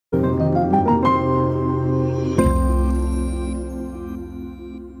This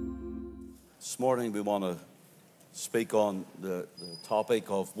morning we want to speak on the topic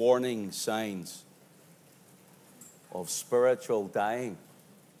of warning signs of spiritual dying.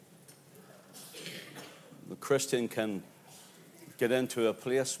 The Christian can get into a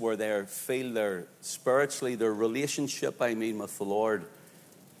place where they feel their relationship, with the Lord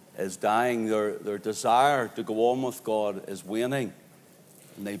is dying. Their desire to go on with God is waning.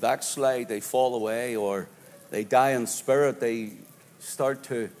 And they backslide, they fall away, or they die in spirit. They start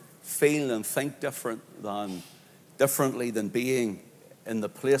to feel and think differently than being in the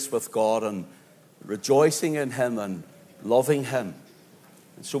place with God and rejoicing in Him and loving Him.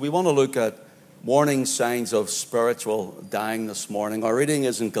 And so we want to look at warning signs of spiritual dying this morning. Our reading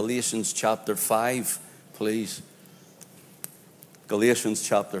is in Galatians chapter 5, please. Galatians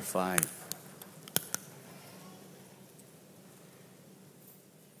chapter 5.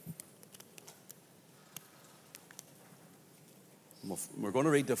 We're going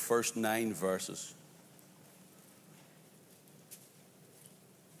to read the first 9 verses.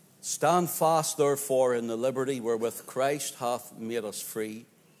 Stand fast, therefore, in the liberty wherewith Christ hath made us free,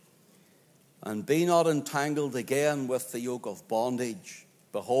 and be not entangled again with the yoke of bondage.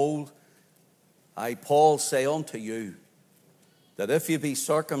 Behold, I, Paul, say unto you, that if you be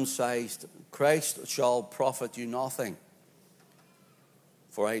circumcised, Christ shall profit you nothing.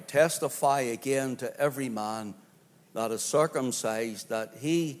 For I testify again to every man that is circumcised, that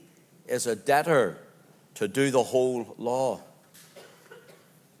he is a debtor to do the whole law.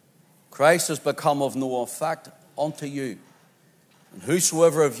 Christ is become of no effect unto you. And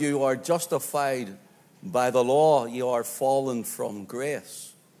whosoever of you are justified by the law, ye are fallen from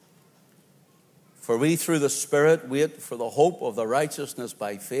grace. For we through the Spirit wait for the hope of the righteousness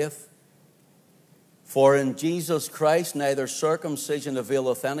by faith. For in Jesus Christ neither circumcision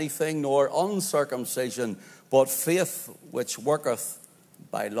availeth anything, nor uncircumcision, but faith which worketh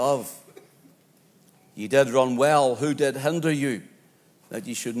by love. Ye did run well. Who did hinder you, that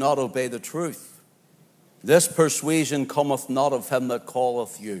ye should not obey the truth? This persuasion cometh not of him that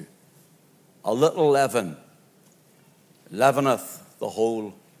calleth you. A little leaven leaveneth the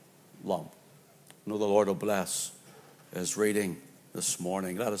whole lump. I know the Lord will bless His reading this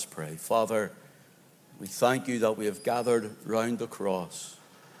morning. Let us pray. Father, we thank You that we have gathered round the cross.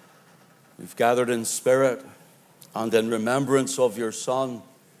 We've gathered in spirit and in remembrance of Your Son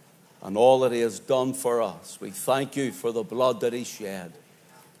and all that He has done for us. We thank You for the blood that He shed.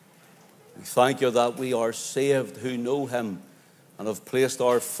 We thank You that we are saved who know Him and have placed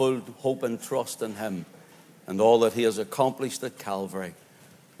our full hope and trust in Him and all that He has accomplished at Calvary.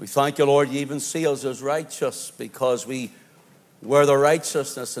 We thank You, Lord, You even see us as righteous because we wear the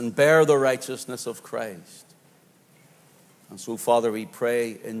righteousness and bear the righteousness of Christ. And so, Father, we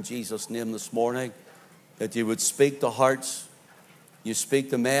pray in Jesus' name this morning that You would speak to hearts. You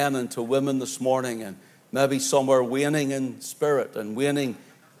speak to men and to women this morning, and maybe some are waning in spirit and waning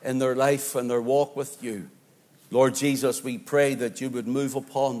in their life and their walk with You. Lord Jesus, we pray that You would move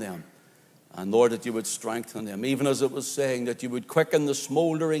upon them, and Lord, that You would strengthen them, even as it was saying, that You would quicken the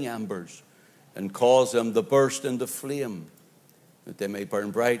smouldering embers and cause them to burst into flame, that they may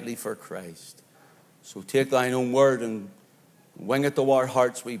burn brightly for Christ. So take Thine own word and wing it to our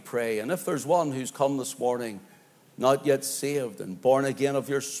hearts, we pray. And if there's one who's come this morning, not yet saved and born again of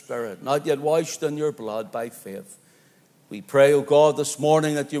Your Spirit, not yet washed in Your blood by faith, we pray, O God, this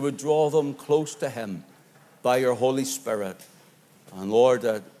morning that You would draw them close to Him by Your Holy Spirit. And Lord,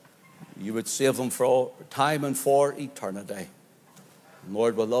 that You would save them for all time and for eternity. And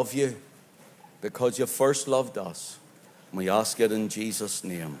Lord, we love You because You first loved us. And we ask it in Jesus'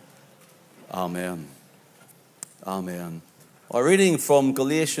 name. Amen. Amen. Our reading from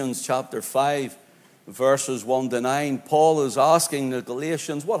Galatians chapter 5, verses 1 to 9, Paul is asking the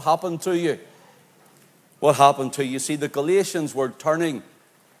Galatians, what happened to you? What happened to you? See, the Galatians were turning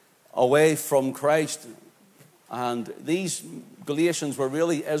away from Christ. And these Galatians were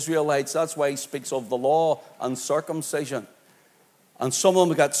really Israelites. That's why he speaks of the law and circumcision. And some of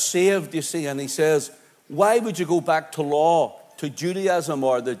them got saved, you see. And he says, why would you go back to law, to Judaism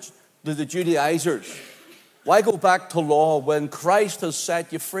or the Judaizers? Why go back to law when Christ has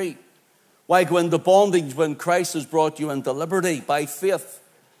set you free? Why go into bondage when Christ has brought you into liberty by faith?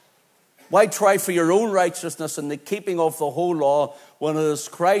 Why try for your own righteousness and the keeping of the whole law when it is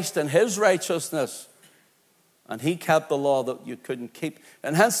Christ and His righteousness? And He kept the law that you couldn't keep.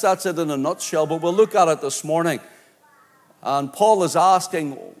 And hence that's it in a nutshell, but we'll look at it this morning. And Paul is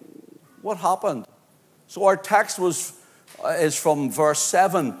asking, what happened? So our text is from verse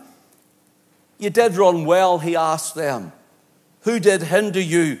 7. You did run well, he asked them. Who did hinder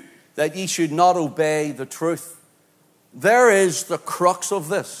you that ye should not obey the truth? There is the crux of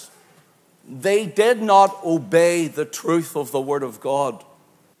this. They did not obey the truth of the Word of God.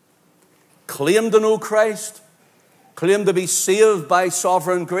 Claimed to know Christ, claimed to be saved by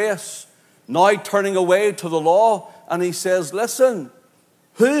sovereign grace, now turning away to the law. And he says, listen,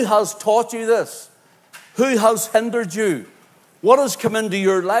 who has taught you this? Who has hindered you? What has come into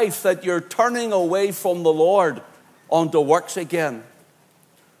your life that you're turning away from the Lord onto works again?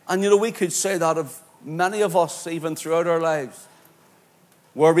 And we could say that of many of us even throughout our lives,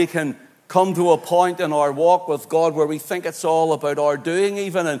 where we can come to a point in our walk with God where we think it's all about our doing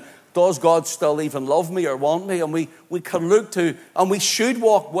even, and does God still even love me or want me? And we can look to, and we should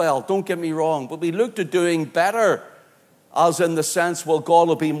walk well, don't get me wrong, but we look to doing better, as in the sense, well, God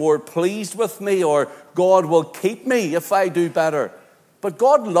will be more pleased with me, or God will keep me if I do better. But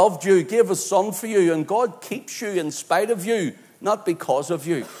God loved you, gave His Son for you, and God keeps you in spite of you, not because of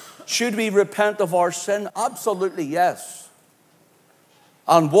you. Should we repent of our sin? Absolutely yes.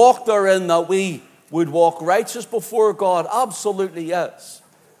 And walk therein that we would walk righteous before God? Absolutely yes.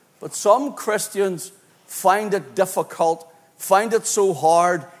 But some Christians find it difficult, find it so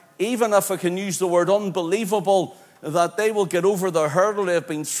hard, even if I can use the word unbelievable, that they will get over the hurdle they've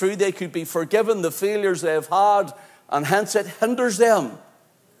been through. They could be forgiven the failures they've had, and hence it hinders them.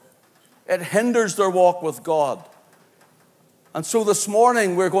 It hinders their walk with God. And so this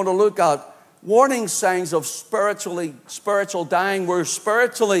morning we're going to look at warning signs of spiritual dying, where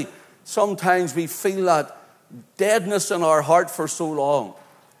spiritually sometimes we feel that deadness in our heart for so long.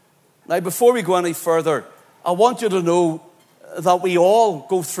 Now, before we go any further, I want you to know that we all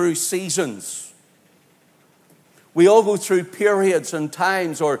go through seasons. We all go through periods and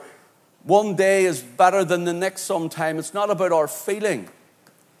times, or one day is better than the next sometime. It's not about our feeling.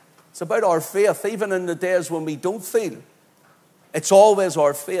 It's about our faith, even in the days when we don't feel. It's always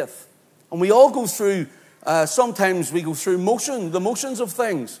our faith. And we all go through, sometimes we go through the motions of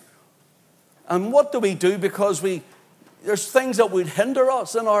things. And what do we do? Because there's things that would hinder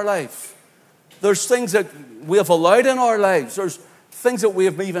us in our life. There's things that we have allowed in our lives. There's things that we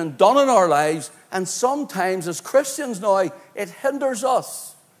have even done in our lives. And sometimes as Christians now, it hinders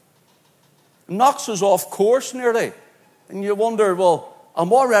us. Knocks us off course nearly. And you wonder, well,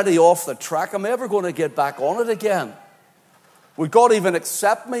 I'm already off the track. Am I ever going to get back on it again? Would God even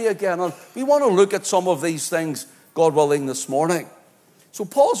accept me again? And we want to look at some of these things, God willing, this morning. So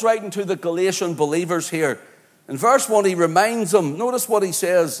Paul's writing to the Galatian believers here. In verse 1, he reminds them, notice what he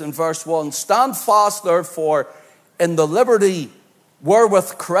says in verse 1, "Stand fast, therefore, in the liberty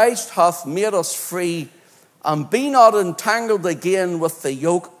wherewith Christ hath made us free, and be not entangled again with the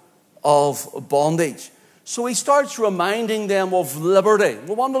yoke of bondage." So he starts reminding them of liberty.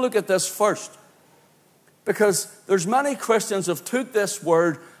 We want to look at this first, because there's many Christians who have took this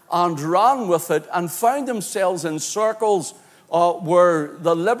word and ran with it and found themselves in circles where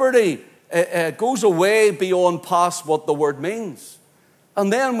the liberty goes away beyond past what the word means.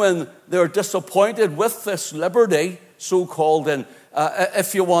 And then when they're disappointed with this liberty, so-called, and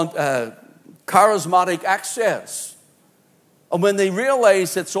if you want, charismatic access, and when they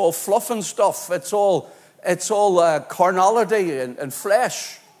realize it's all fluff and stuff, it's all carnality and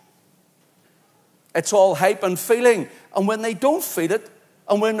flesh, it's all hype and feeling, and when they don't feel it,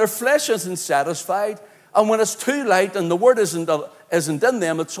 and when their flesh isn't satisfied, and when it's too light and the word isn't in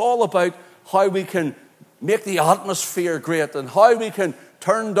them, it's all about how we can make the atmosphere great, and how we can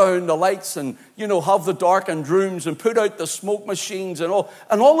turn down the lights and, have the darkened rooms and put out the smoke machines and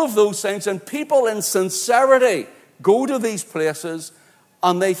all of those things. And people in sincerity go to these places,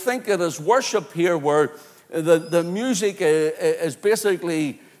 and they think it is worship here, where the music is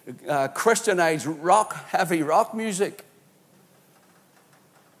basically Christianized heavy rock music.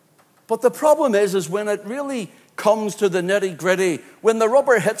 But the problem is when it really comes to the nitty-gritty, when the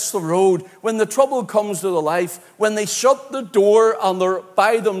rubber hits the road, when the trouble comes to the life, when they shut the door and they're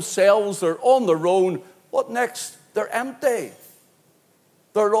by themselves, they're on their own, what next? They're empty.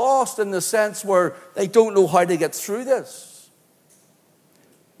 They're lost in the sense where they don't know how to get through this.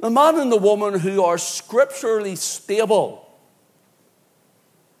 The man and the woman who are scripturally stable,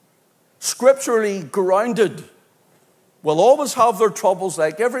 scripturally grounded, will always have their troubles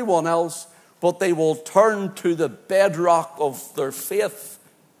like everyone else, but they will turn to the bedrock of their faith,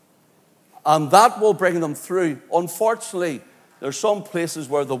 and that will bring them through. Unfortunately, there's some places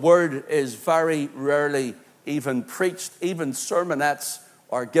where the word is very rarely even preached. Even sermonettes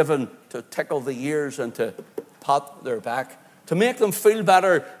are given to tickle the ears and to pat their back, to make them feel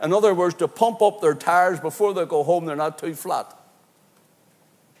better. In other words, to pump up their tires before they go home, they're not too flat.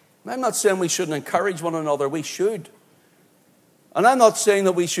 I'm not saying we shouldn't encourage one another. We should. And I'm not saying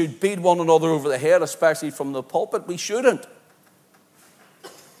that we should beat one another over the head, especially from the pulpit. We shouldn't.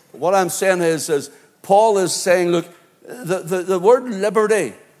 What I'm saying is Paul is saying, look, the word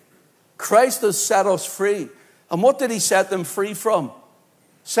liberty, Christ has set us free. And what did he set them free from?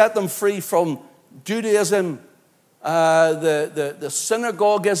 Set them free from Judaism, the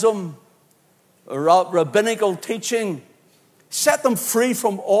synagoguism, rabbinical teaching. Set them free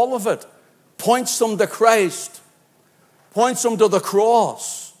from all of it. Points them to Christ. Points them to the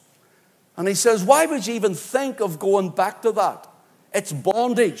cross. And he says, why would you even think of going back to that? It's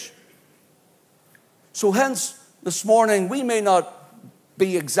bondage. So hence, this morning, we may not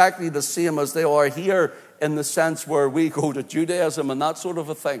be exactly the same as they are here in the sense where we go to Judaism and that sort of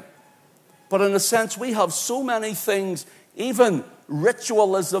a thing. But in a sense, we have so many things, even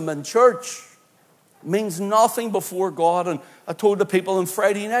ritualism in church means nothing before God. And I told the people on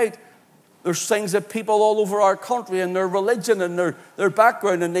Friday night, there's things that people all over our country and their religion and their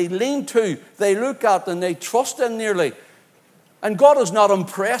background and they lean to, they look at and they trust in nearly. And God is not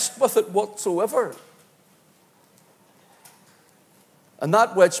impressed with it whatsoever. And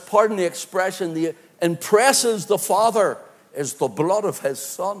that which, pardon the expression, impresses the Father is the blood of his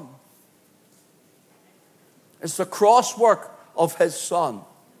Son. It's the crosswork of his Son.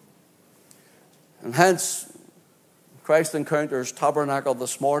 And hence, Christ Encounters Tabernacle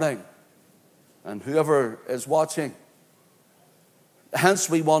this morning. And whoever is watching, hence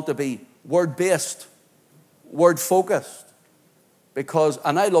we want to be word-based, word-focused. Because,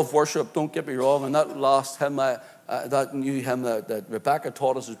 and I love worship, don't get me wrong, and that last hymn, that new hymn that Rebecca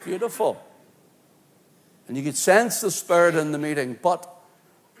taught us is beautiful. And you could sense the Spirit in the meeting. But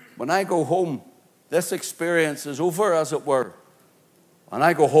when I go home, this experience is over, as it were. And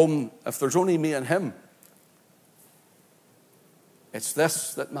I go home, if there's only me and him, it's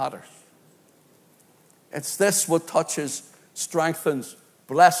this that matters. It's this what touches, strengthens,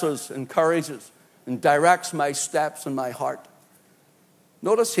 blesses, encourages, and directs my steps and my heart.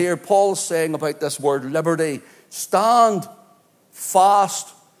 Notice here, Paul's saying about this word liberty, stand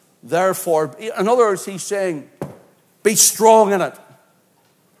fast, therefore. In other words, he's saying, be strong in it.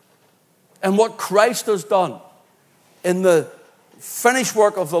 And what Christ has done in the finished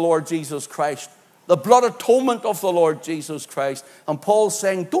work of the Lord Jesus Christ, the blood atonement of the Lord Jesus Christ. And Paul's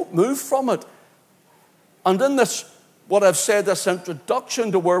saying, don't move from it. And in this, what I've said, this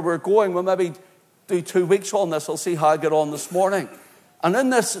introduction to where we're going, we'll maybe do 2 weeks on this. I'll see how I get on this morning. And in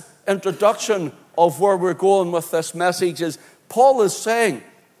this introduction of where we're going with this message is, Paul is saying,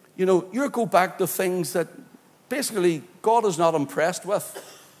 you go back to things that basically God is not impressed with.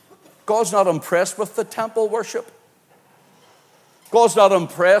 God's not impressed with the temple worship. God's not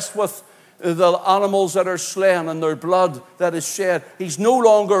impressed with the animals that are slain and their blood that is shed. He's no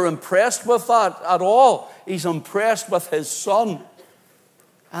longer impressed with that at all. He's impressed with his Son.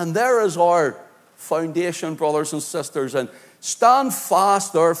 And there is our foundation, brothers and sisters. And stand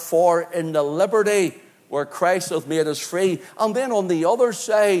fast, therefore, in the liberty where Christ hath made us free. And then on the other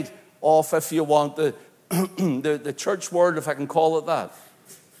side of, if you want, the church word, if I can call it that,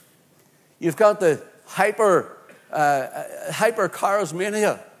 you've got the hyper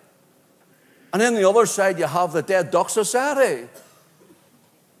charismania. And then the other side, you have the Dead Duck Society.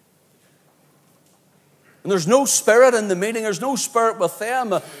 And there's no spirit in the meeting. There's no spirit with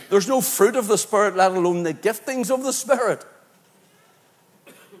them. There's no fruit of the Spirit, let alone the giftings of the Spirit.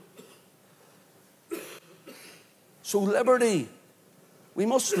 So liberty, we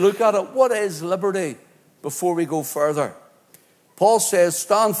must look at it. What is liberty before we go further? Paul says,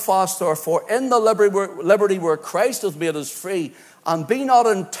 stand fast, therefore, in the liberty where Christ hath made us free, and be not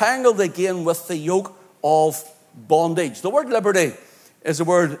entangled again with the yoke of bondage. The word liberty is the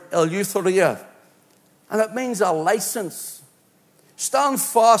word eleutheria, and it means a license. Stand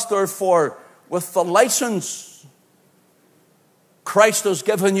fast, therefore, with the license Christ has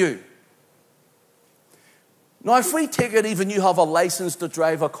given you. Now, if we take it, even you have a license to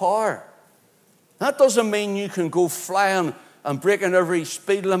drive a car, that doesn't mean you can go flying and breaking every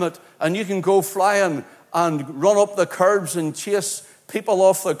speed limit, and you can go flying and run up the curbs and chase people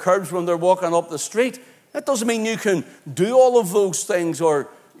off the curbs when they're walking up the street. That doesn't mean you can do all of those things, or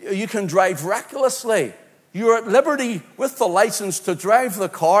you can drive recklessly. You're at liberty with the license to drive the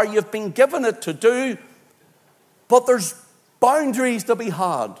car. You've been given it to do, but there's boundaries to be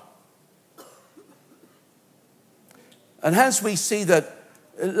had. And hence we see that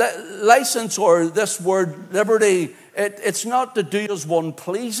license, or this word liberty, it's not to do as one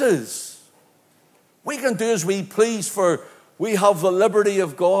pleases. We can do as we please, for we have the liberty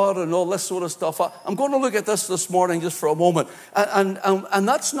of God and all this sort of stuff. I'm going to look at this morning just for a moment. And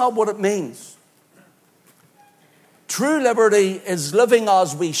that's not what it means. True liberty is living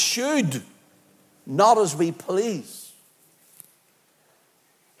as we should, not as we please.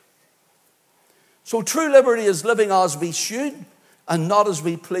 So true liberty is living as we should and not as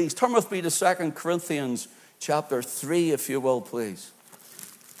we please. Turn with me to 2 Corinthians chapter 3, if you will, please.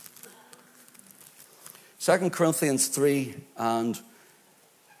 2 Corinthians 3, and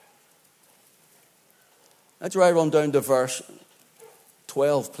let's write on down to verse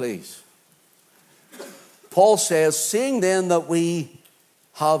 12, please. Paul says, seeing then that we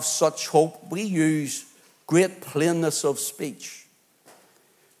have such hope, we use great plainness of speech.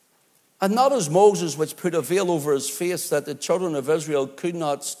 And not as Moses, which put a veil over his face, that the children of Israel could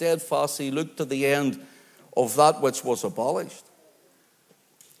not steadfastly look to the end of that which was abolished.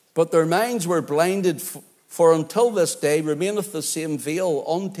 But their minds were blinded, for until this day remaineth the same veil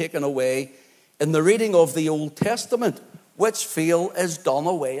untaken away in the reading of the Old Testament, which veil is done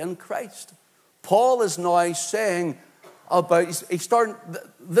away in Christ. Paul is now saying about,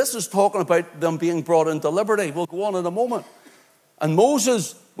 this is talking about them being brought into liberty. We'll go on in a moment. And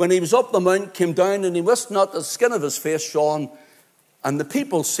Moses, when he was up the mount, came down and he wist not the skin of his face shone, and the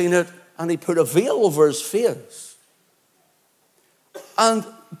people seen it, and he put a veil over his face. And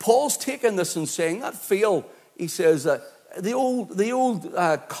Paul's taking this and saying that veil, he says, the old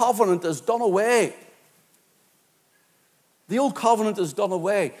covenant is done away. The old covenant is done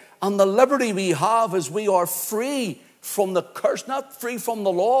away. And the liberty we have is we are free from the curse, not free from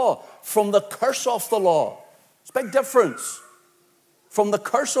the law, from the curse of the law. It's a big difference. From the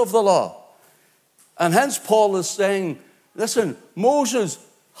curse of the law. And hence Paul is saying, listen, Moses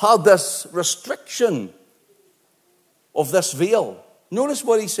had this restriction of this veil. Notice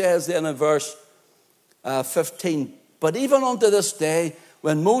what he says then in verse 15. But even unto this day,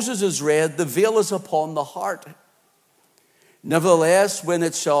 when Moses is read, the veil is upon the heart. Nevertheless, when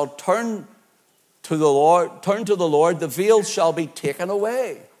it shall turn to the Lord, the veil shall be taken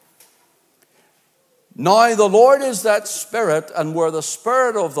away. Now the Lord is that Spirit, and where the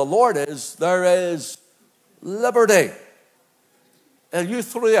Spirit of the Lord is, there is liberty.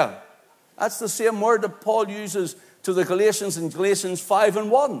 Eleutheria. That's the same word that Paul uses to the Galatians in Galatians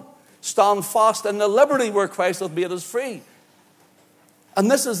 5:1. Stand fast in the liberty where Christ hath made us free. And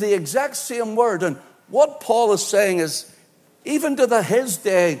this is the exact same word. And what Paul is saying is, even to his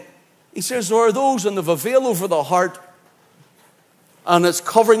day, he says, there are those in the veil over the heart, and it's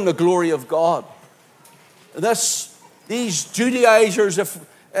covering the glory of God. These Judaizers,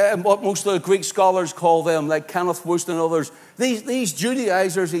 what most of the Greek scholars call them, like Kenneth Woost and others, these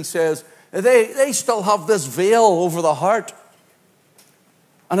Judaizers, he says, they still have this veil over the heart.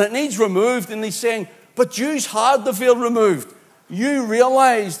 And it needs removed. And he's saying, but Jews had the veil removed. You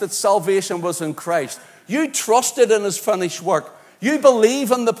realized that salvation was in Christ. You trusted in his finished work. You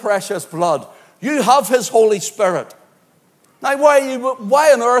believe in the precious blood. You have his Holy Spirit. Now,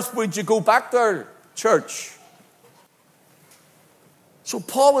 why on earth would you go back there, church? So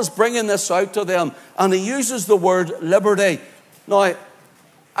Paul is bringing this out to them, and he uses the word liberty. Now,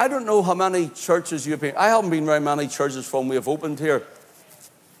 I don't know how many churches you've been. I haven't been around many churches from we have opened here.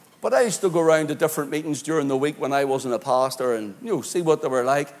 But I used to go around to different meetings during the week when I wasn't a pastor and, see what they were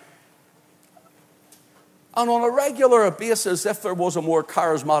like. And on a regular basis, if there was a more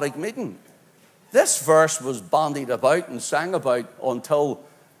charismatic meeting, this verse was bandied about and sang about until,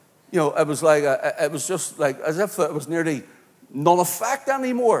 it was just like as if it was nearly none effect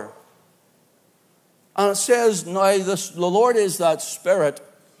anymore. And it says, now the Lord is that Spirit,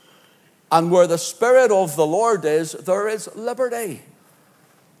 and where the Spirit of the Lord is, there is liberty.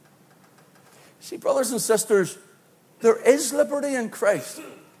 See, brothers and sisters, there is liberty in Christ.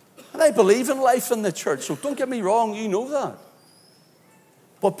 And I believe in life in the church, so don't get me wrong, you know that.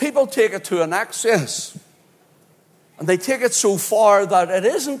 But people take it to an excess. And they take it so far that it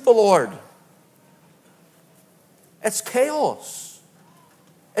isn't the Lord. It's chaos.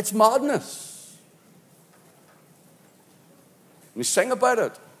 It's madness. We sing about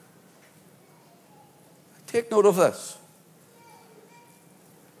it. Take note of this.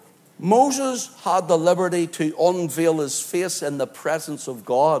 Moses had the liberty to unveil his face in the presence of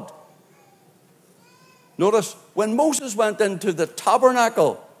God. Notice, when Moses went into the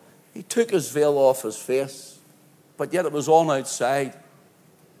tabernacle, he took his veil off his face, but yet it was on outside.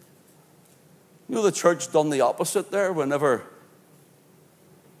 The church done the opposite there whenever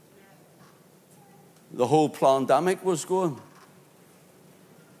the whole pandemic was going.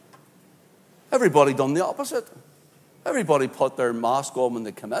 Everybody done the opposite. Everybody put their mask on when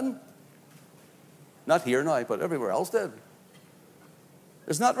they come in. Not here now, but everywhere else did.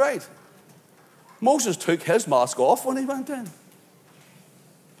 Isn't that right? Moses took his mask off when he went in.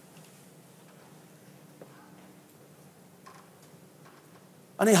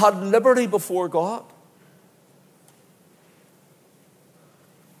 And he had liberty before God.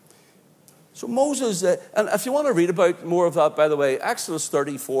 So Moses, and if you want to read about more of that, by the way, Exodus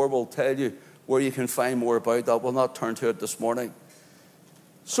 34 will tell you where you can find more about that. We'll not turn to it this morning.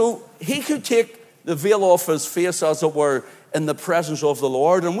 So he could take the veil off his face, as it were, in the presence of the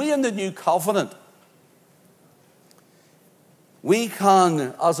Lord. And we in the new covenant, we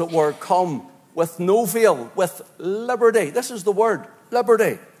can, as it were, come with no veil, with liberty. This is the word,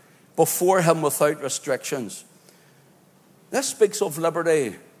 liberty, before him without restrictions. This speaks of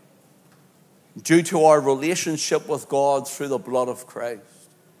liberty due to our relationship with God through the blood of Christ.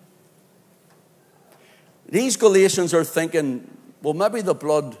 These Galatians are thinking, well, maybe the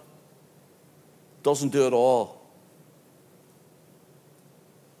blood doesn't do it all.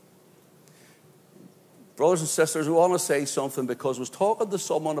 Brothers and sisters, we want to say something, because I was talking to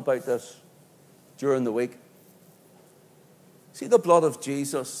someone about this during the week. See the blood of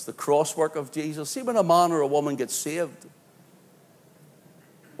Jesus, the cross work of Jesus. See when a man or a woman gets saved.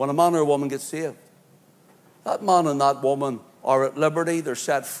 When a man or a woman gets saved, that man and that woman are at liberty. They're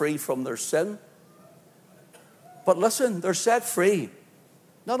set free from their sin. But listen, they're set free,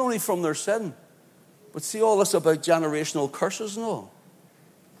 not only from their sin, but see all this about generational curses and all.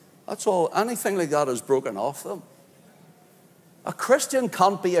 That's all. Anything like that is broken off them. A Christian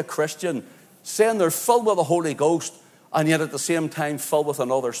can't be a Christian saying they're filled with the Holy Ghost and yet at the same time filled with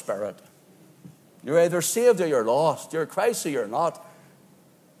another spirit. You're either saved or you're lost. You're Christ or you're not.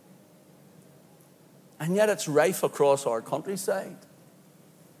 And yet it's rife across our countryside.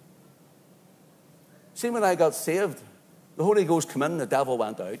 See, when I got saved, the Holy Ghost came in and the devil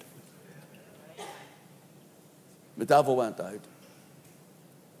went out. The devil went out.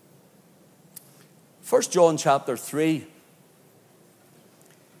 1 John chapter 3.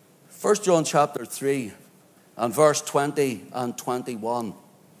 1 John chapter 3 and verse 20 and 21.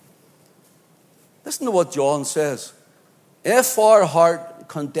 Listen to what John says. If our heart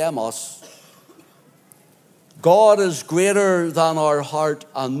condemn us, God is greater than our heart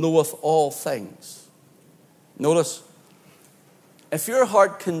and knoweth all things. Notice, if your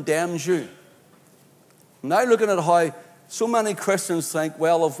heart condemns you, now looking at how so many Christians think,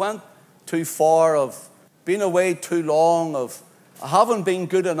 well, I've went too far, I've been away too long, I haven't been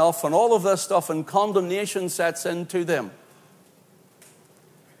good enough, and all of this stuff, and condemnation sets into them.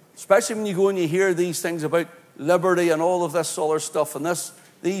 Especially when you go and you hear these things about liberty and all of this other stuff, and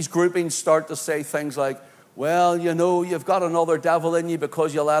these groupings start to say things like, well, you know, you've got another devil in you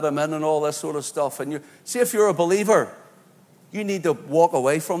because you let him in and all this sort of stuff. And see, if you're a believer, you need to walk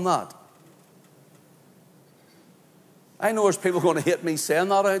away from that. I know there's people going to hate me saying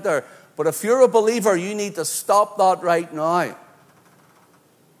that out there, but if you're a believer, you need to stop that right now.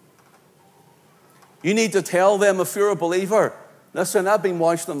 You need to tell them, if you're a believer, listen, I've been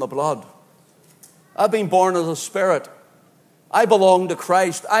washed in the blood. I've been born of the Spirit. I belong to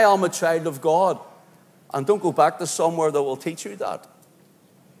Christ. I am a child of God. And don't go back to somewhere that will teach you that.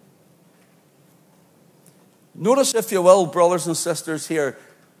 Notice, if you will, brothers and sisters here,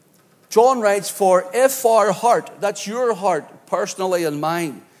 John writes, for if our heart, that's your heart personally and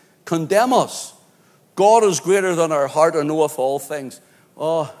mine, condemn us, God is greater than our heart and knoweth all things.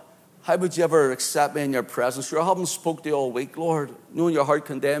 Oh, how would you ever accept me in your presence? Sure, I haven't spoke to you all week, Lord, knowing your heart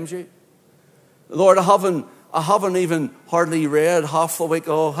condemns you. Lord, I haven't even hardly read half the week.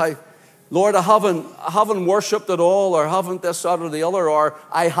 Oh, Lord, I haven't worshipped at all, or haven't this, that, or the other, or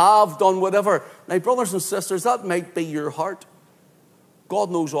I have done whatever. Now, brothers and sisters, that might be your heart. God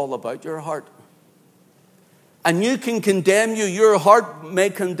knows all about your heart. And you can condemn you. Your heart may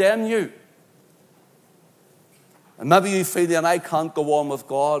condemn you. And maybe you feel that I can't go on with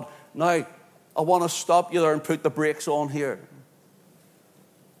God. Now, I want to stop you there and put the brakes on here.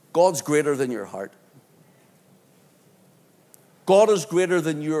 God's greater than your heart. God is greater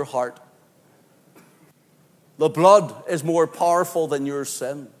than your heart. The blood is more powerful than your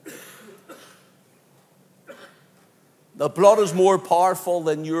sin. The blood is more powerful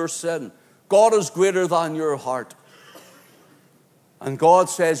than your sin. God is greater than your heart. And God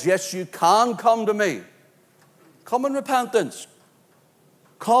says, yes, you can come to me. Come in repentance.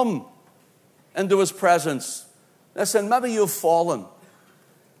 Come into his presence. Listen, maybe you've fallen.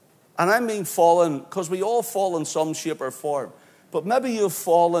 And I mean fallen because we all fall in some shape or form. But maybe you've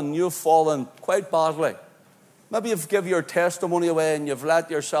fallen quite badly. Maybe you've given your testimony away and you've let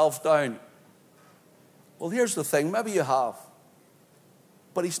yourself down. Well, here's the thing. Maybe you have.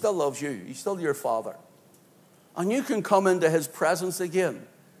 But he still loves you. He's still your Father. And you can come into his presence again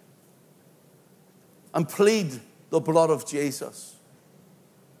and plead the blood of Jesus.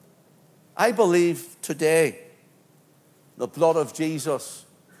 I believe today the blood of Jesus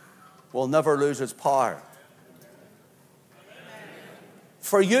will never lose its power.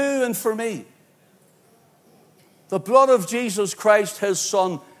 For you and for me, the blood of Jesus Christ, his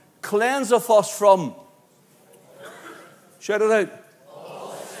Son, cleanseth us from, shout it out.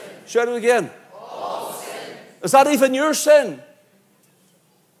 All sin. Shout it again. All sin. Is that even your sin?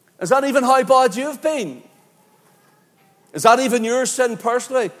 Is that even how bad you've been? Is that even your sin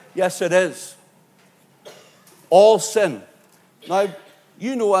personally? Yes, it is. All sin. Now,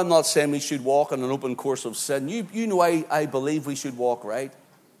 you know I'm not saying we should walk in an open course of sin. You know I believe we should walk right.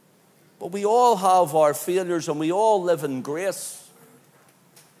 But we all have our failures and we all live in grace.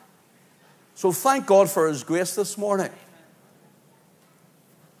 So thank God for his grace this morning.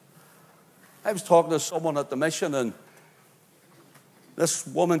 I was talking to someone at the mission, and this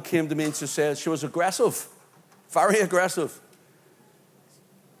woman came to me and she said she was aggressive, very aggressive.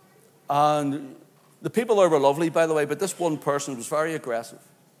 And the people there were lovely, by the way, but this one person was very aggressive.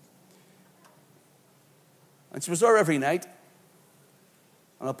 And she was there every night.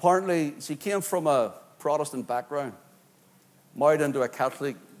 And apparently she came from a Protestant background, married into a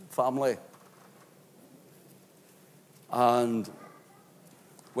Catholic family. And,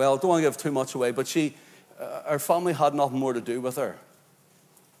 well, don't want to give too much away, but her family had nothing more to do with her.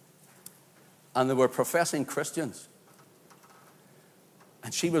 And they were professing Christians.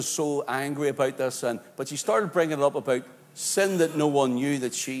 And she was so angry about this, but she started bringing it up about sin that no one knew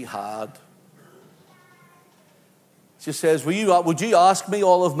that she had. She says, would you ask me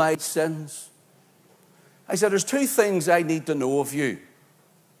all of my sins? I said, there's two things I need to know of you. And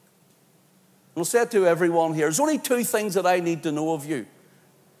I'll say it to everyone here. There's only two things that I need to know of you.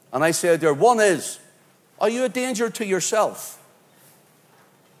 And I said there, one is, are you a danger to yourself?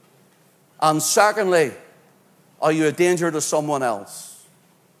 And secondly, are you a danger to someone else?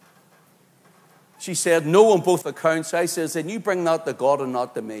 She said, no on both accounts. I said, then you bring that to God and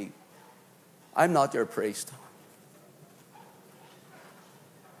not to me. I'm not your priest.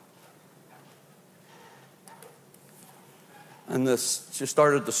 And she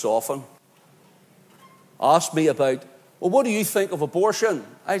started to soften. Asked me about, well, what do you think of abortion?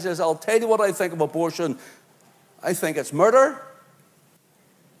 I says, I'll tell you what I think of abortion. I think it's murder.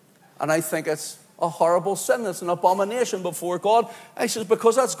 And I think it's a horrible sin. It's an abomination before God. I says,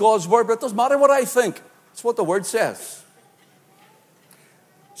 because that's God's word, but it doesn't matter what I think. It's what the word says.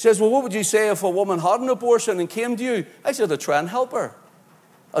 She says, well, what would you say if a woman had an abortion and came to you? I said, I'd try and help her.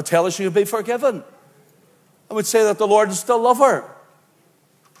 I'd tell her she'll be forgiven. I would say that the Lord would still love her.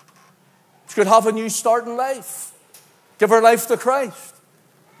 She could have a new start in life. Give her life to Christ.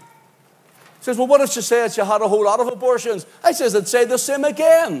 She says, well, what if she said she had a whole lot of abortions? I says, I'd say the same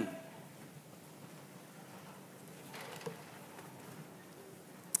again.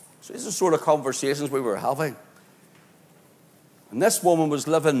 So these are the sort of conversations we were having. And this woman was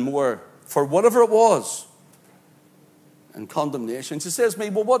living more, for whatever it was, in condemnation. She says to me,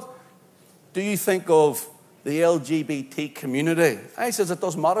 well, what do you think of the LGBT community? I says, it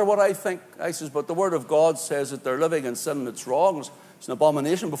doesn't matter what I think. I says, but the word of God says that they're living in sin and it's wrong. It's an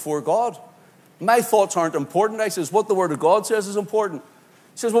abomination before God. My thoughts aren't important. I says, what the word of God says is important.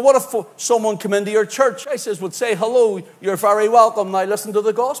 He says, well, what if someone come into your church? I says, would say, hello, you're very welcome. Now listen to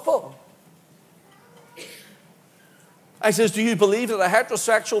the gospel. I says, do you believe that a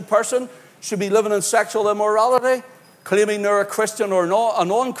heterosexual person should be living in sexual immorality, claiming they're a Christian or not, a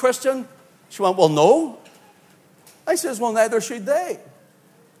non-Christian? She went, well, no. I says, well, neither should they.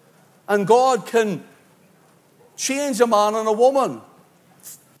 And God can change a man and a woman,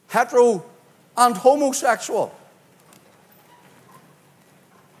 hetero and homosexual.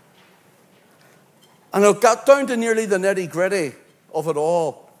 And it got down to nearly the nitty-gritty of it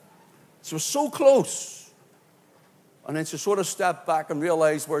all. She was so close. And then she sort of stepped back and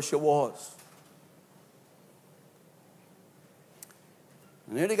realized where she was.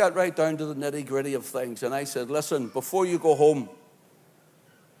 And then he got right down to the nitty-gritty of things. And I said, listen, before you go home,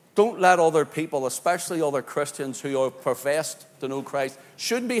 don't let other people, especially other Christians who have professed to know Christ,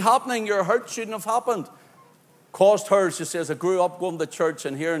 shouldn't be happening. Your hurt shouldn't have happened. Caused her, she says, I grew up going to church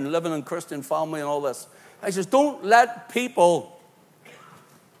and here and living in Christian family and all this. I says, don't let people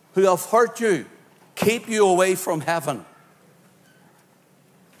who have hurt you keep you away from heaven.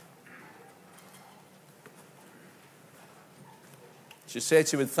 She said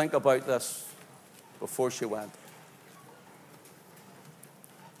she would think about this before she went.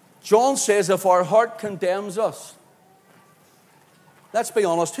 John says if our heart condemns us, let's be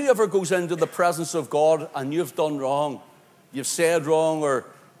honest, whoever goes into the presence of God and you've done wrong, you've said wrong, or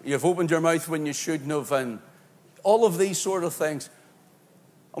you've opened your mouth when you shouldn't have, and all of these sort of things.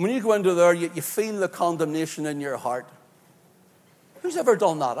 And when you go into there, you feel the condemnation in your heart. Who's ever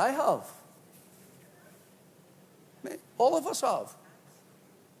done that? I have. All of us have.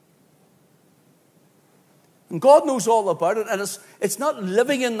 And God knows all about it. And it's not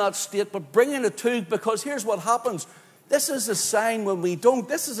living in that state, but bringing it to, because here's what happens. This is a sign when we don't.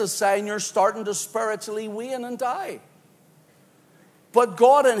 This is a sign you're starting to spiritually wane and die. But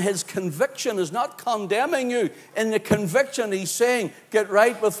God in his conviction is not condemning you. In the conviction, he's saying, get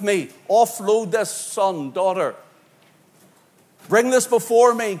right with me. Offload this son, daughter. Bring this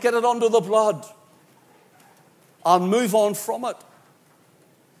before me. Get it under the blood. And move on from it.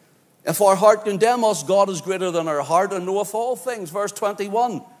 If our heart condemn us, God is greater than our heart and knoweth all things. Verse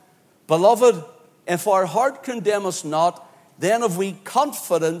 21. Beloved, if our heart condemn us not, then have we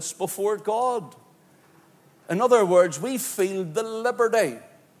confidence before God. In other words, we feel the liberty.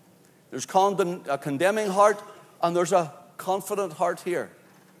 There's a condemning heart and there's a confident heart here.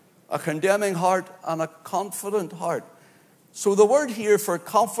 A condemning heart and a confident heart. So the word here for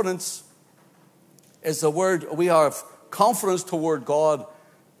confidence is the word, we have confidence toward God.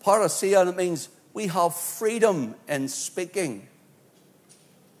 Parousia, and it means we have freedom in speaking.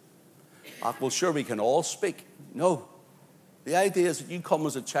 Well, sure, we can all speak. No. The idea is that you come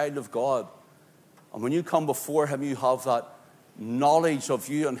as a child of God. And when you come before him, you have that knowledge of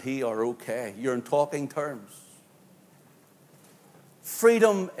you and he are okay. You're in talking terms.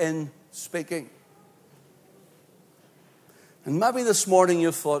 Freedom in speaking. And maybe this morning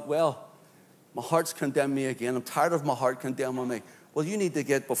you thought, well, my heart's condemned me again. I'm tired of my heart condemning me. Well, you need to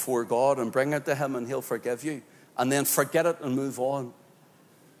get before God and bring it to him and he'll forgive you. And then forget it and move on.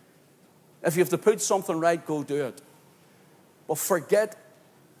 If you have to put something right, go do it. But forget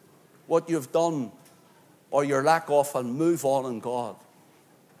what you've done or your lack of and move on in God.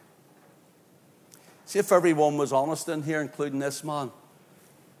 See, if everyone was honest in here, including this man.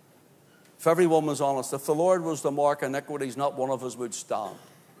 If everyone was honest, if the Lord was the mark of iniquities, not one of us would stand.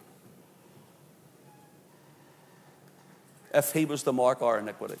 If he was the mark of our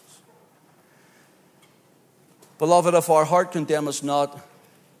iniquities. Beloved, if our heart condemn us not,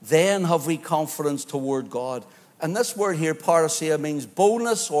 then have we confidence toward God. And this word here, parousia, means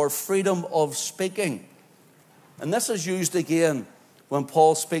boldness or freedom of speaking. And this is used again when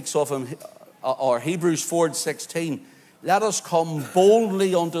Paul speaks of him, or Hebrews 4:16. Let us come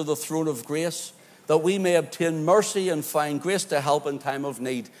boldly unto the throne of grace, that we may obtain mercy and find grace to help in time of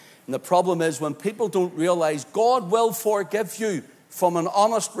need. And the problem is when people don't realize God will forgive you from an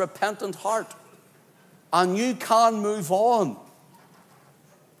honest, repentant heart. And you can move on.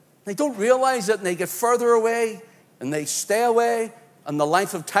 They don't realize it and they get further away and they stay away and the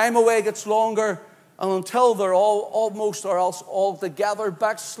length of time away gets longer. And until they're almost or else altogether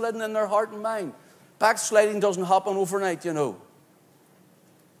backslidden in their heart and mind. Backsliding doesn't happen overnight, you know.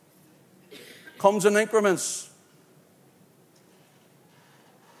 Comes in increments.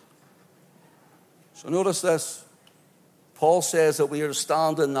 So notice this. Paul says that we are to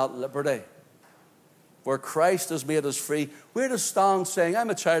stand in that liberty. Where Christ has made us free. We're to stand saying,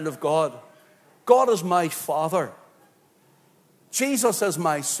 I'm a child of God. God is my Father. Jesus is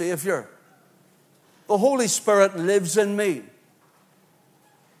my Savior. The Holy Spirit lives in me.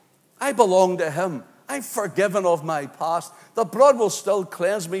 I belong to him. I'm forgiven of my past. The blood will still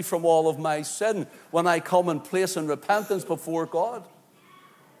cleanse me from all of my sin when I come in place in repentance before God.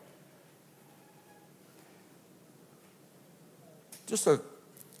 Just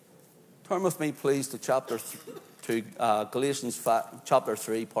turn with me, please, to Galatians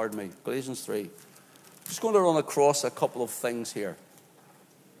 3. I'm just going to run across a couple of things here.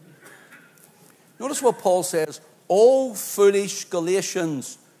 Notice what Paul says. O foolish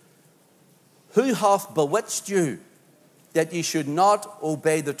Galatians, who hath bewitched you, that ye should not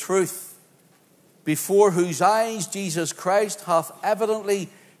obey the truth, before whose eyes Jesus Christ hath evidently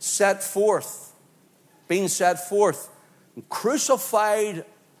been set forth, crucified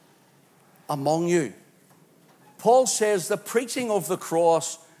among you. Paul says the preaching of the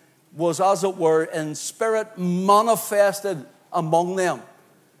cross was, as it were, in spirit manifested among them.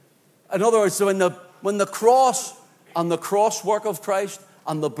 In other words, when the cross and the cross work of Christ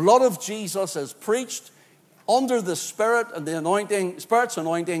and the blood of Jesus is preached under the Spirit and the anointing, Spirit's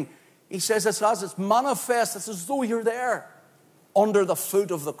anointing, he says it's as it's manifest, it's as though you're there under the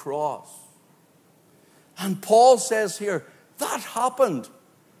foot of the cross. And Paul says here, that happened.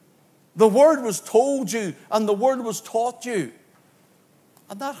 The word was told you and the word was taught you.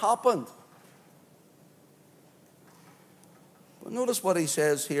 And that happened. But notice what he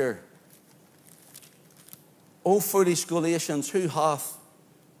says here. O foolish Galatians, who hath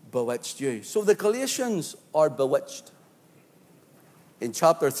bewitched you? So the Galatians are bewitched. In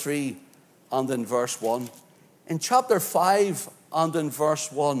chapter 3 and in verse 1. In chapter 5 and in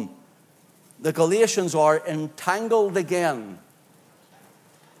verse 1. The Galatians are entangled again.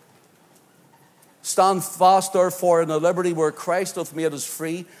 Stand fast, therefore, in the liberty where Christ hath made us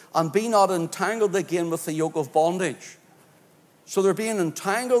free, and be not entangled again with the yoke of bondage. So they're being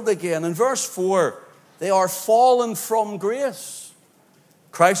entangled again. In verse 4, they are fallen from grace.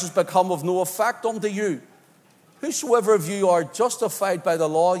 Christ has become of no effect unto you. Whosoever of you are justified by the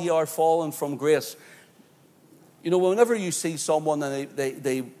law, ye are fallen from grace. You know, whenever you see someone and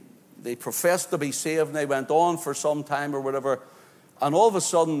they profess to be saved and they went on for some time or whatever, and all of a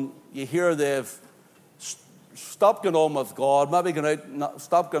sudden you hear they've stopped going on with God, maybe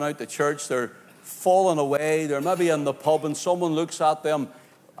stopped going out to church, they're falling away, they're maybe in the pub and someone looks at them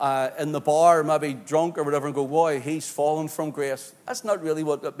in the bar, maybe drunk or whatever, and go, boy, he's fallen from grace. That's not really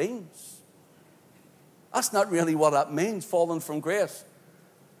what it means. That's not really what that means, fallen from grace.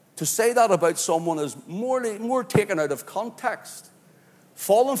 To say that about someone is more taken out of context.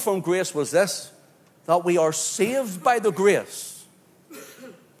 Fallen from grace was this, that we are saved by the grace.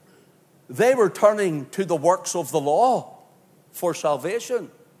 They were turning to the works of the law for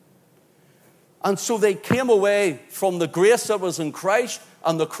salvation. And so they came away from the grace that was in Christ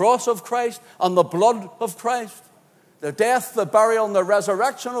and the cross of Christ and the blood of Christ, the death, the burial, and the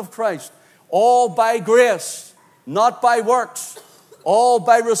resurrection of Christ, all by grace, not by works, all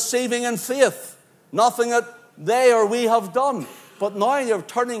by receiving in faith, nothing that they or we have done. But now they're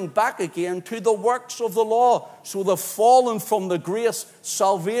turning back again to the works of the law. So they've fallen from the grace,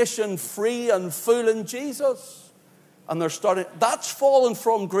 salvation, free and full in Jesus. And they're starting, that's fallen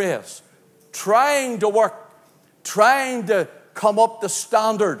from grace. Trying to work, trying to come up to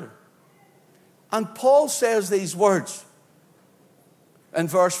standard. And Paul says these words in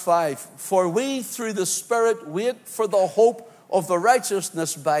verse 5. For we through the Spirit wait for the hope of the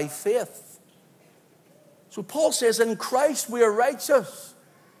righteousness by faith. So Paul says, in Christ we are righteous.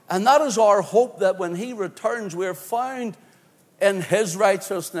 And that is our hope, that when he returns, we are found in his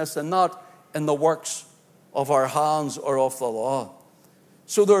righteousness and not in the works of our hands or of the law.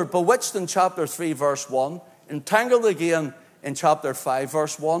 So they're bewitched in chapter 3, verse 1, entangled again in chapter 5,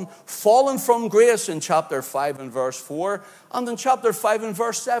 verse 1, fallen from grace in chapter 5 and verse 4, and in chapter 5 and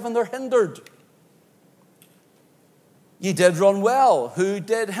verse 7, they're hindered. Ye did run well. Who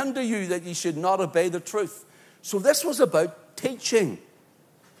did hinder you that ye should not obey the truth? So this was about teaching.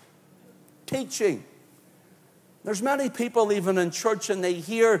 Teaching. There's many people even in church and they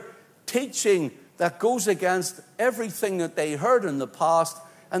hear teaching that goes against everything that they heard in the past,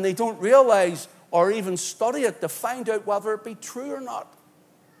 and they don't realize or even study it to find out whether it be true or not.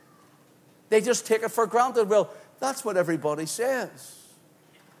 They just take it for granted. Well, that's what everybody says.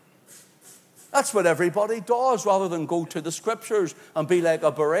 That's what everybody does, rather than go to the Scriptures and be like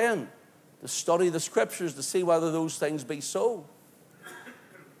a Berean, to study the Scriptures to see whether those things be so.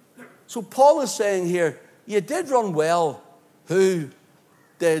 So Paul is saying here, you did run well. Who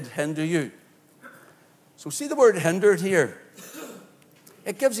did hinder you? So see the word hindered here.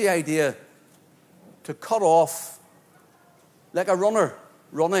 It gives the idea to cut off, like a runner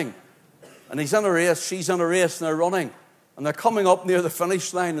running. And he's in a race, she's in a race, and they're running. And they're coming up near the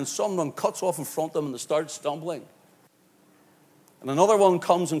finish line, and someone cuts off in front of them and they start stumbling. And another one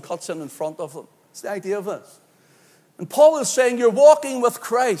comes and cuts in front of them. It's the idea of this. And Paul is saying, you're walking with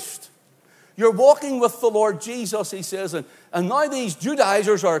Christ. You're walking with the Lord Jesus, he says. And now these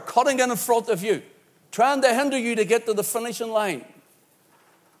Judaizers are cutting in front of you, trying to hinder you to get to the finishing line,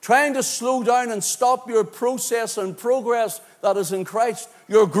 trying to slow down and stop your process and progress that is in Christ,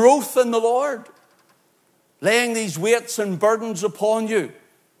 your growth in the Lord. Laying these weights and burdens upon you.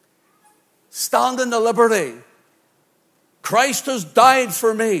 Stand in the liberty. Christ has died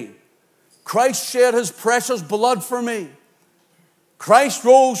for me. Christ shed his precious blood for me. Christ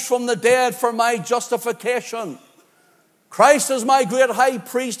rose from the dead for my justification. Christ is my great high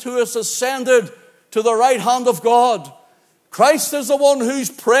priest who has ascended to the right hand of God. Christ is the one who's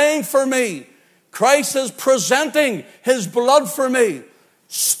praying for me. Christ is presenting his blood for me.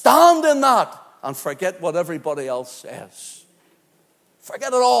 Stand in that. And forget what everybody else says.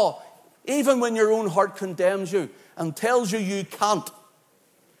 Forget it all. Even when your own heart condemns you and tells you you can't.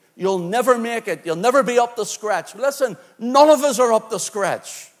 You'll never make it. You'll never be up to scratch. Listen, none of us are up to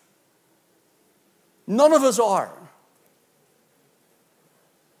scratch. None of us are.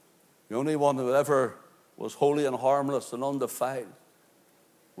 The only one who ever was holy and harmless and undefiled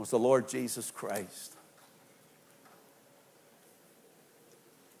was the Lord Jesus Christ.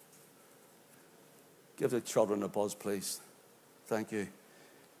 Give the children a buzz, please. Thank you.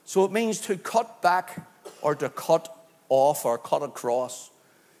 So it means to cut back or to cut off or cut across.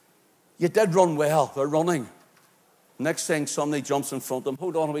 You did run well. They're running. Next thing, somebody jumps in front of him.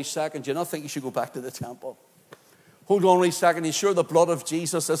 Hold on a wee second. Do you not think you should go back to the temple? Hold on a wee second. Are you sure the blood of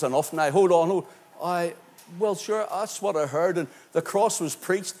Jesus is enough now? Hold on. Well, sure, that's what I heard. And the cross was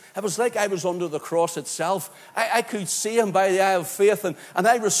preached. It was like I was under the cross itself. I could see him by the eye of faith, and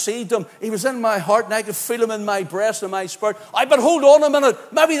I received him. He was in my heart, and I could feel him in my breast and my spirit. But hold on a minute.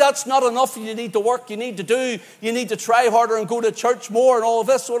 Maybe that's not enough. You need to work. You need to do. You need to try harder and go to church more and all of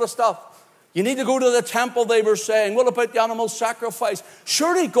this sort of stuff. You need to go to the temple, they were saying. What about the animal sacrifice?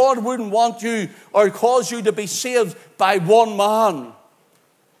 Surely God wouldn't want you or cause you to be saved by one man.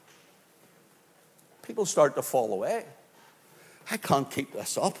 People start to fall away. I can't keep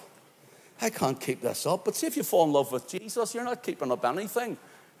this up. I can't keep this up. But see, if you fall in love with Jesus, you're not keeping up anything.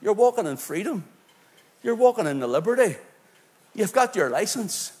 You're walking in freedom. You're walking in the liberty. You've got your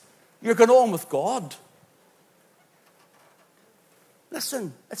license. You're going on with God.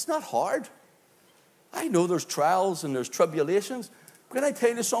 Listen, it's not hard. I know there's trials and there's tribulations. Can I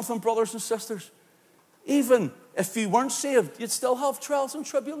tell you something, brothers and sisters? Even if you weren't saved, you'd still have trials and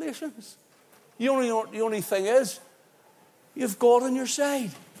tribulations. The only thing is, you've God on your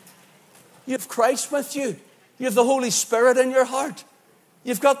side. You have Christ with you. You have the Holy Spirit in your heart.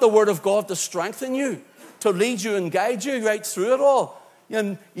 You've got the Word of God to strengthen you, to lead you and guide you right through it all.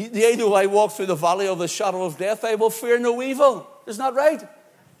 And yea, though I walk through the valley of the shadow of death, I will fear no evil. Isn't that right?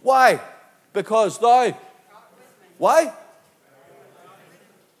 Why? Because thou. Why?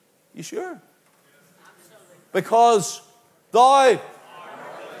 You sure? Because thou.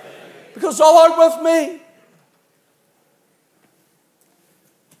 Because thou art with me.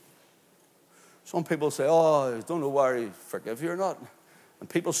 Some people say, I don't know whether he forgive you or not. And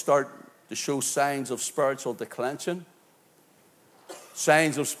people start to show signs of spiritual declension,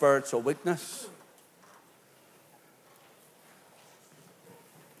 signs of spiritual weakness.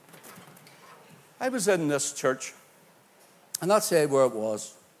 I was in this church, and not say where it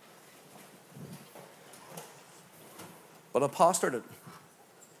was, but I pastored it.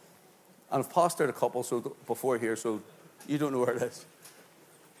 And I've pastored a couple before here, so you don't know where it is.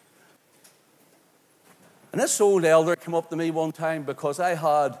 And this old elder came up to me one time because I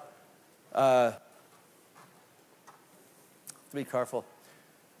had, be careful,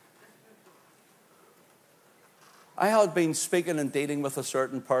 I had been speaking and dealing with a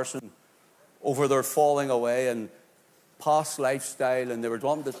certain person over their falling away and past lifestyle, and they were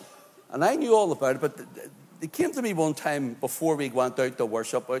wanting to, and I knew all about it, but they came to me one time before we went out to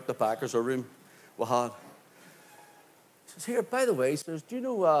worship, out the back as a room we had. He says, here, by the way, he says, do you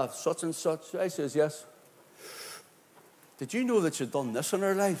know such and such? I says, yes. Did you know that you'd done this in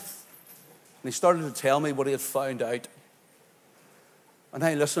her life? And he started to tell me what he had found out. And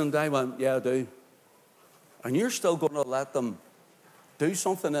I listened, I went, yeah, I do. And you're still going to let them do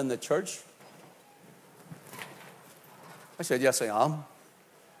something in the church? I said, yes, I am.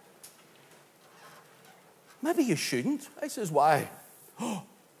 Maybe you shouldn't. I says, why?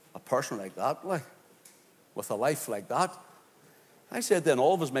 A person like that, like, with a life like that. I said, then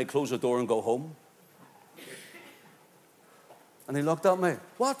all of us may close the door and go home. And he looked at me.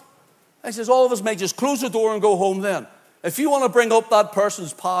 What? I says, all of us may just close the door and go home then. If you want to bring up that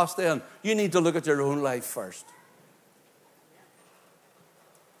person's past then, you need to look at your own life first.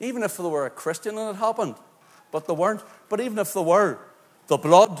 Even if they were a Christian and it happened, but they weren't. But even if they were, the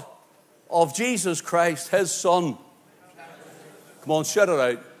blood of Jesus Christ, his Son, come on, shout it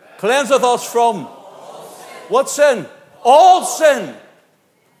out, cleanseth us from what sin? All sin.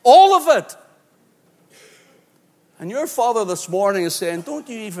 All of it. And your Father this morning is saying, don't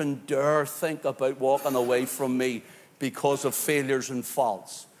you even dare think about walking away from me because of failures and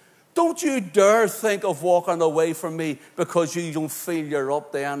faults. Don't you dare think of walking away from me because you don't feel you're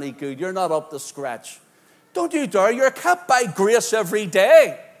up to any good. You're not up to scratch. Don't you dare. You're kept by grace every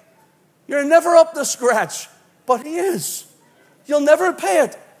day. You're never up to scratch, but he is. You'll never pay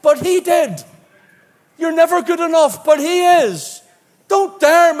it, but he did. You're never good enough, but he is. Don't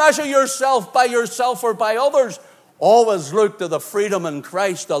dare measure yourself or by others. Always look to the freedom in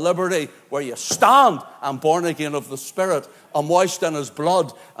Christ, the liberty where you stand and born again of the Spirit and washed in his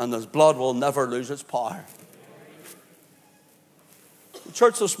blood, and his blood will never lose its power.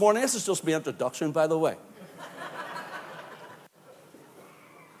 Church this morning, this is just my introduction, by the way.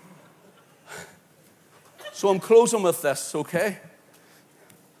 So I'm closing with this, okay?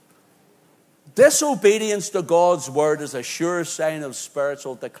 Disobedience to God's word is a sure sign of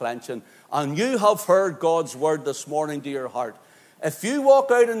spiritual declension. And you have heard God's word this morning to your heart. If you walk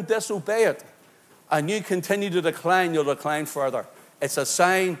out and disobey it, and you continue to decline, you'll decline further. It's a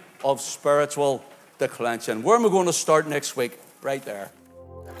sign of spiritual declension. Where am I going to start next week? Right there.